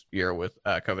this year with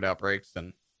COVID outbreaks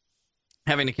and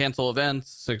having to cancel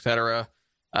events, etc.,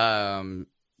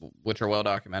 which are well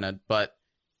documented. But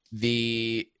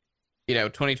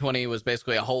 2020 was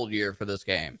basically a whole year for this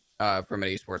game from an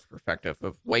esports perspective.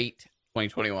 Of wait,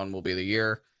 2021 will be the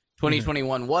year.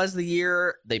 2021 was the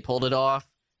year. They pulled it off,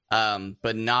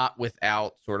 but not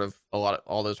without sort of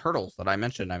all those hurdles that I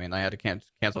mentioned. I mean, they had to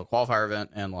cancel a qualifier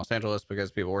event in Los Angeles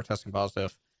because people were testing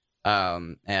positive.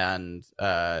 And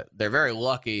they're very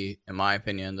lucky, in my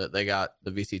opinion, that they got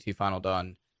the VCT final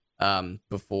done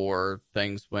before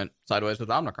things went sideways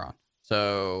with Omicron.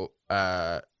 So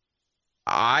I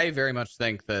very much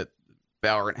think that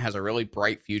Valorant has a really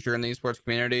bright future in the esports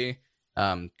community.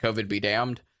 COVID be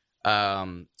damned.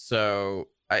 I'm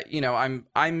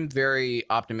very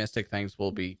optimistic things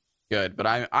will be good,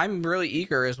 but I'm really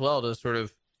eager as well to sort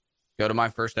of go to my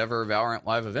first ever Valorant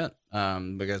live event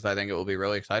because I think it will be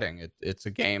really exciting. It's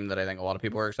a game that I think a lot of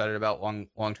people are excited about long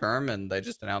term, and they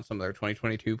just announced some of their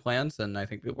 2022 plans, and I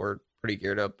think people are pretty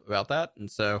geared up about that. And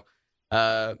so,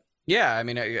 I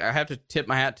have to tip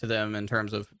my hat to them in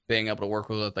terms of being able to work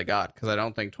with what they got, because I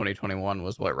don't think 2021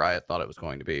 was what Riot thought it was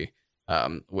going to be.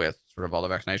 With sort of all the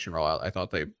vaccination rollout, I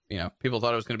thought people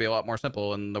thought it was going to be a lot more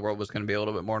simple and the world was going to be a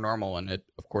little bit more normal, and it,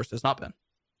 of course, has not been.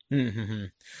 Mm-hmm.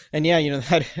 And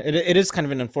that it is kind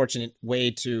of an unfortunate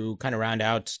way to kind of round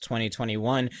out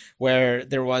 2021, where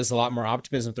there was a lot more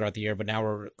optimism throughout the year, but now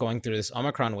we're going through this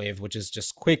Omicron wave, which is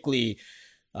just quickly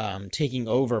taking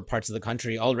over parts of the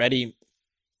country already.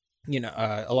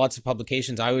 Lots of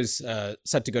publications. I was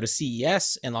set to go to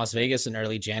CES in Las Vegas in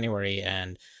early January,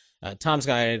 and Tom's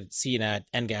Guide, CNET,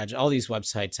 Engadget, all these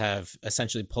websites have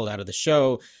essentially pulled out of the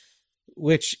show,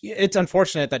 which it's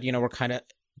unfortunate that, we're kind of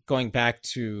going back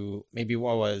to maybe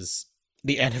what was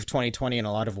the end of 2020 in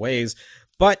a lot of ways.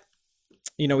 But,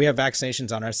 we have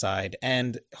vaccinations on our side,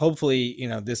 and hopefully,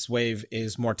 this wave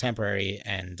is more temporary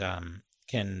and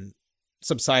can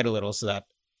subside a little so that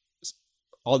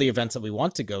all the events that we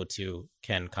want to go to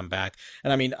can come back.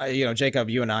 And I mean, Jacob,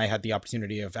 you and I had the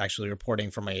opportunity of actually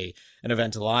reporting from an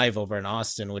event live over in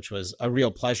Austin, which was a real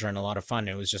pleasure and a lot of fun.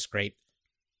 It was just great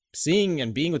seeing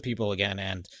and being with people again.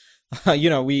 And,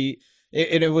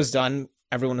 it was done.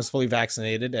 Everyone was fully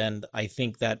vaccinated. And I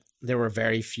think that there were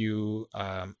very few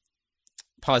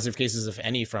positive cases, if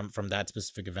any, from that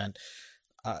specific event.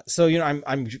 So,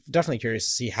 I'm definitely curious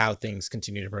to see how things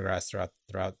continue to progress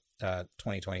throughout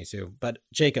 2022. But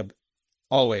Jacob,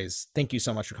 always, thank you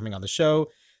so much for coming on the show.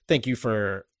 Thank you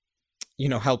for,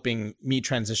 helping me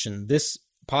transition this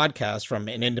podcast from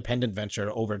an independent venture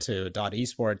over to Dot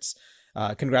Esports.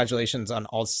 Congratulations on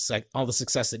all the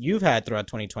success that you've had throughout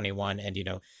 2021, and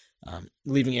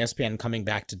leaving ESPN, coming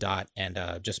back to Dot, and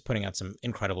just putting out some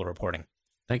incredible reporting.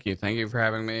 Thank you for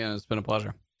having me, and it's been a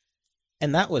pleasure.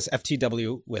 And that was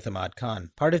FTW with Imad Khan,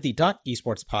 part of the Dot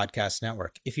Esports Podcast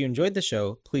Network. If you enjoyed the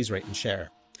show, please rate and share.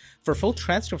 For full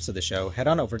transcripts of the show, head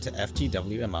on over to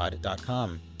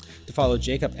ftwimad.com. To follow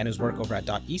Jacob and his work over at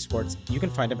Dot Esports, you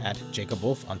can find him at Jacob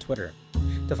Wolf on Twitter.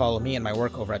 To follow me and my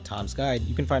work over at Tom's Guide,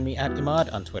 you can find me at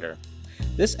Imad on Twitter.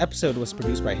 This episode was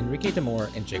produced by Henrique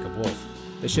Demore and Jacob Wolf.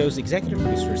 The show's executive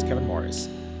producer is Kevin Morris.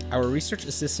 Our research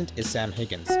assistant is Sam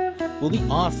Higgins. We'll be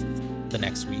off the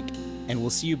next week, and we'll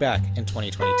see you back in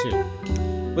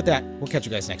 2022. With that, we'll catch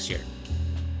you guys next year.